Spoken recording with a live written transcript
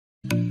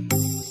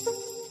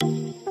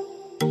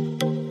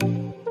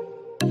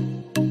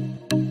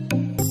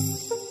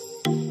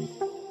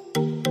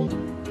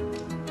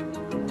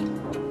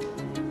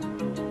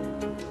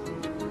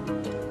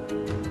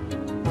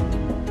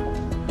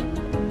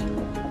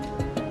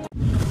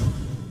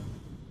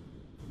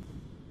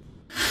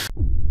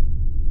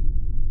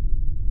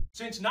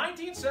Since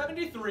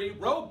 1973,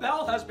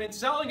 Robelle has been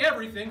selling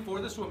everything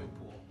for the swimming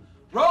pool.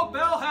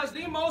 Robelle has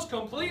the most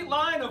complete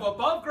line of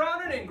above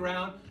ground and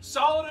in-ground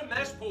solid and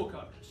mesh pool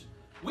covers.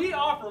 We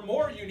offer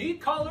more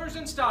unique colors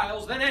and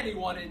styles than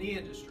anyone in the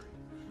industry.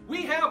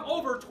 We have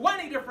over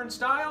 20 different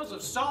styles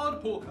of solid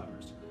pool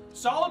covers.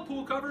 Solid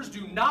pool covers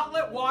do not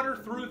let water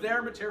through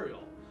their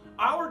material.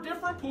 Our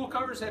different pool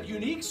covers have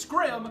unique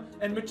scrim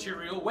and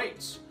material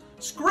weights.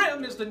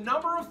 Scrim is the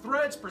number of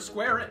threads per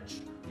square inch.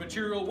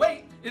 Material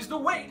weight is the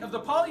weight of the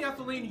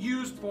polyethylene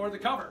used for the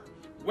cover.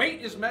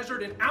 Weight is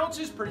measured in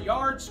ounces per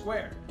yard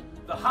squared.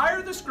 The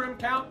higher the scrim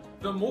count,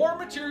 the more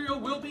material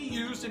will be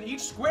used in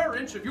each square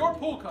inch of your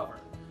pool cover.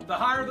 The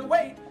higher the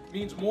weight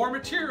means more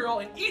material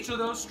in each of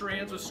those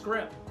strands of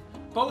scrim.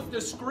 Both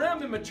the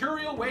scrim and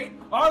material weight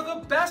are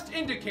the best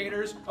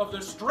indicators of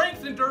the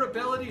strength and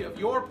durability of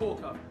your pool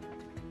cover.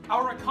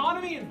 Our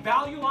economy and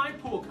value line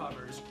pool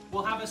covers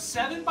will have a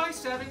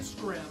 7x7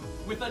 scrim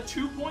with a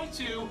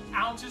 2.2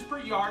 ounces per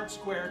yard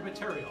squared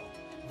material.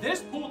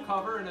 This pool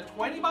cover in a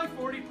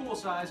 20x40 pool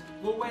size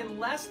will weigh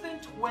less than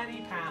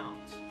 20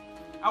 pounds.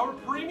 Our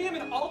premium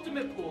and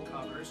ultimate pool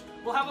covers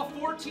will have a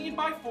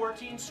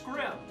 14x14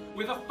 scrim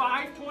with a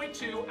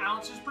 5.2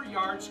 ounces per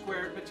yard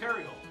squared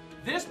material.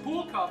 This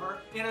pool cover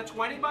in a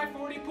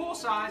 20x40 pool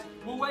size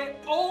will weigh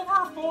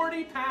over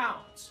 40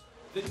 pounds.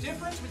 The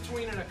difference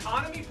between an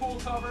economy pool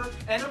cover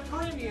and a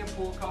premium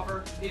pool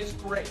cover is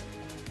great.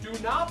 Do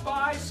not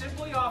buy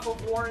simply off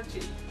of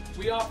warranty.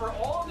 We offer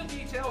all of the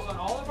details on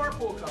all of our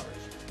pool covers.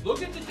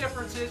 Look at the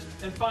differences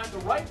and find the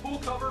right pool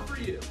cover for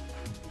you.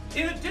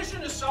 In addition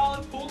to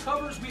solid pool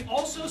covers, we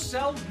also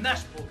sell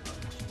mesh pool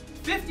covers.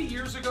 50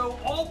 years ago,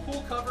 all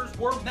pool covers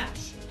were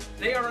mesh.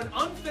 They are an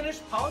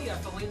unfinished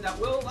polyethylene that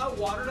will allow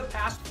water to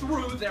pass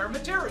through their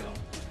material.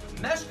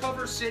 Mesh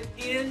covers sit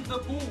in the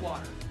pool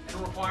water and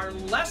require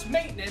less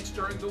maintenance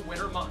during the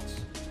winter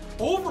months.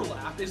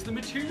 Overlap is the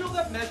material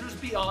that measures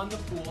beyond the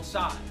pool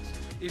size.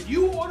 If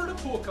you ordered a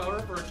pool cover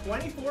for a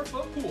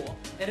 24-foot pool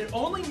and it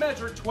only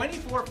measured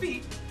 24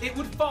 feet, it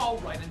would fall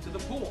right into the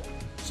pool.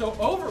 So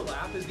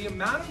overlap is the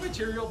amount of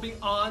material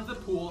beyond the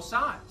pool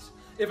size.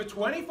 If a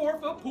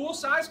 24-foot pool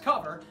size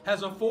cover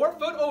has a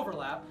 4-foot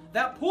overlap,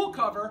 that pool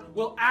cover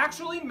will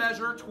actually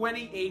measure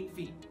 28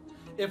 feet.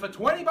 If a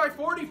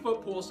 20x40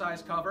 foot pool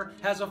size cover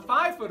has a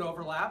 5-foot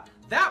overlap,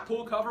 that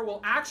pool cover will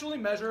actually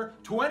measure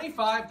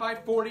 25 by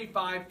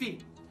 45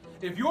 feet.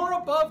 If your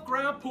above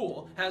ground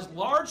pool has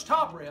large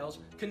top rails,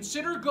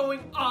 consider going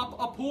up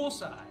a pool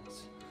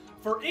size.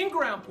 For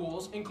in-ground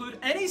pools, include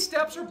any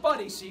steps or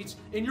buddy seats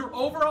in your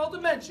overall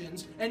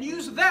dimensions and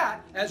use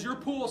that as your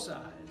pool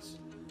size.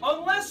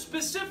 Unless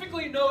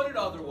specifically noted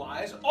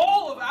otherwise,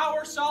 all of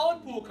our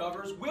solid pool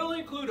covers will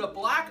include a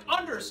black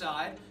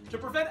underside to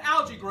prevent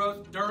algae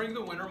growth during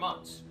the winter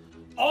months.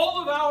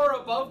 All of our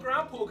above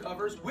ground pool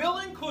covers will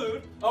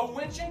include a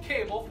winch and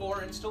cable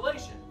for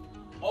installation.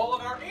 All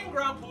of our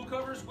in-ground pool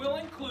covers will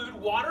include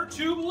water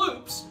tube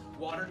loops,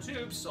 water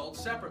tubes sold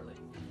separately.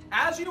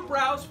 As you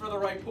browse for the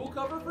right pool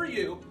cover for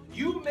you,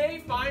 you may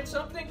find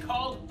something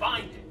called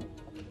binding.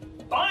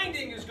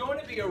 Binding is going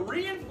to be a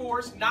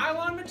reinforced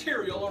nylon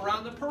material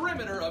around the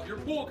perimeter of your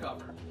pool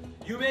cover.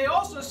 You may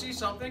also see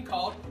something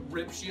called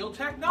Rip Shield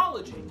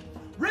technology.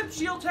 Rip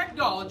Shield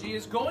technology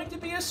is going to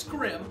be a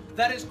scrim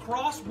that is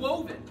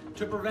cross-woven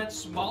to prevent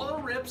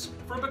smaller rips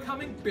from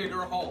becoming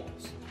bigger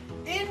holes.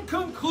 In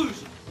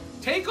conclusion,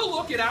 take a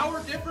look at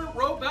our different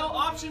Robelle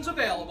options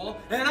available,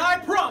 and I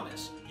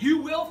promise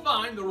you will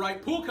find the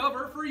right pool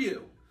cover for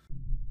you.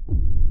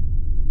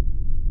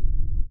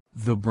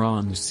 The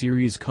Bronze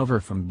Series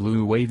cover from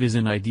Blue Wave is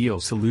an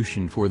ideal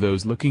solution for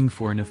those looking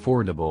for an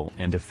affordable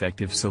and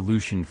effective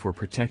solution for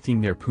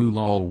protecting their pool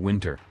all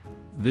winter.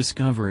 This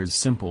cover is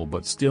simple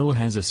but still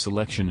has a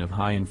selection of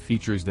high-end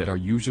features that are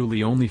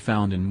usually only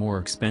found in more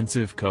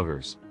expensive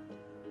covers.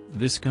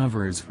 This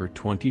cover is for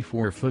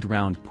 24-foot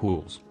round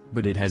pools,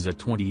 but it has a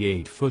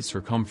 28-foot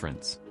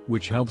circumference,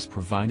 which helps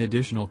provide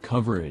additional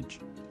coverage.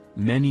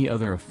 Many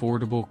other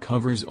affordable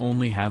covers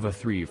only have a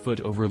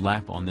 3-foot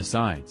overlap on the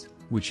sides,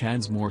 which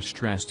adds more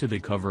stress to the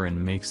cover and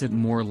makes it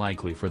more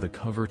likely for the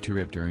cover to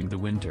rip during the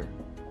winter.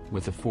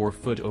 With a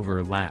 4-foot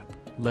overlap,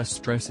 less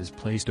stress is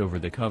placed over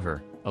the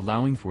cover,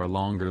 allowing for a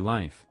longer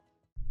life.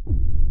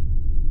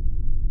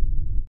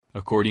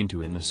 According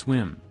to In the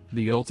Swim,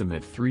 the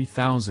Ultimate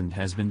 3000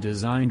 has been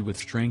designed with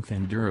strength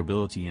and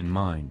durability in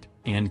mind,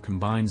 and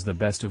combines the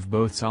best of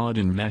both solid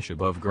and mesh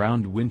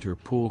above-ground winter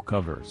pool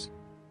covers.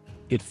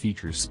 It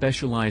features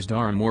specialized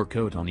armor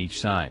coat on each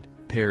side,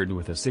 paired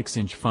with a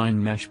 6-inch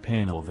fine mesh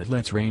panel that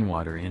lets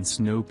rainwater and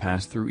snow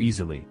pass through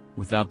easily,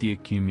 without the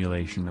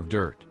accumulation of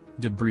dirt,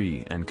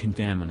 debris and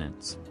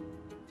contaminants.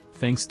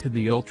 Thanks to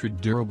the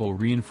ultra-durable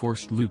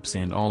reinforced loops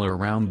and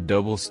all-around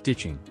double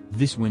stitching,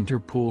 this winter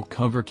pool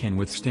cover can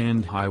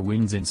withstand high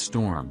winds and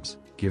storms,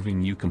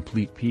 giving you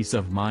complete peace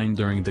of mind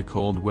during the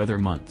cold weather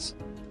months.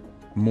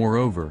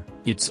 Moreover,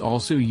 it's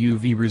also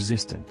UV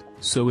resistant,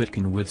 so it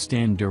can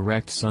withstand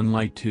direct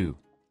sunlight too.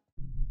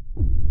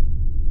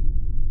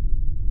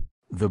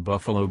 The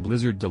Buffalo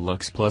Blizzard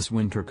Deluxe Plus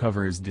winter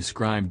cover is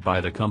described by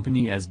the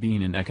company as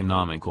being an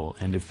economical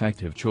and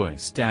effective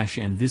choice.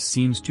 And this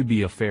seems to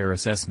be a fair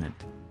assessment.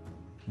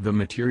 The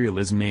material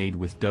is made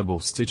with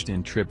double-stitched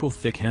and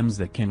triple-thick hems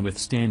that can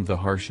withstand the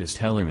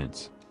harshest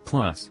elements,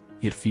 plus,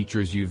 it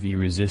features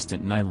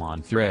UV-resistant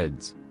nylon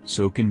threads,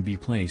 so can be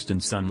placed in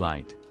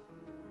sunlight.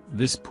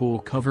 This pool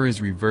cover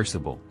is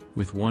reversible,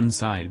 with one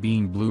side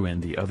being blue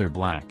and the other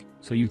black,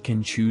 so you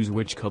can choose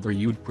which color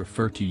you'd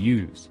prefer to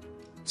use.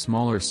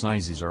 Smaller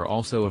sizes are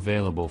also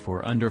available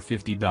for under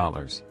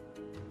 $50.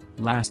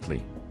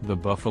 Lastly, the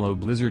Buffalo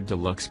Blizzard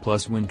Deluxe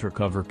Plus winter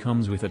cover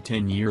comes with a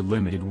 10-year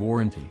limited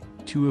warranty,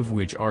 2 of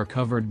which are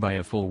covered by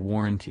a full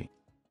warranty.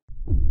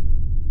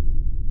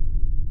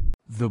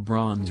 The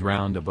bronze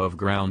round above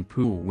ground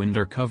pool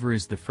winter cover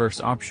is the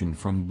first option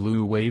from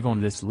Blue Wave on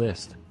this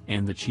list,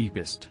 and the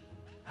cheapest.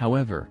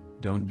 However,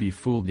 don't be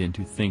fooled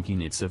into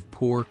thinking it's of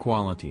poor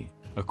quality.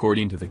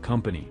 According to the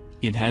company,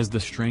 it has the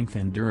strength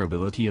and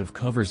durability of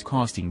covers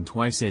costing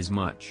twice as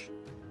much.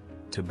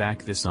 To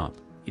back this up,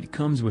 it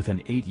comes with an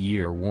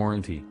 8-year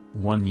warranty,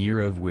 1 year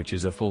of which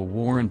is a full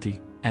warranty,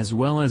 as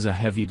well as a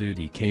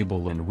heavy-duty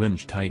cable and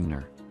winch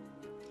tightener.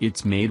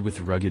 It's made with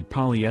rugged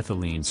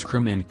polyethylene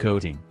scrim and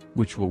coating,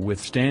 which will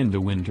withstand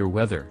the winter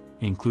weather,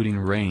 including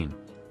rain,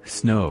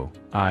 snow,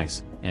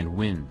 ice, and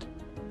wind.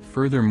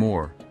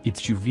 Furthermore,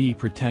 it's UV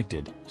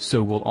protected,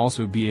 so will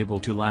also be able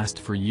to last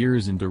for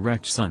years in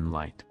direct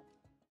sunlight.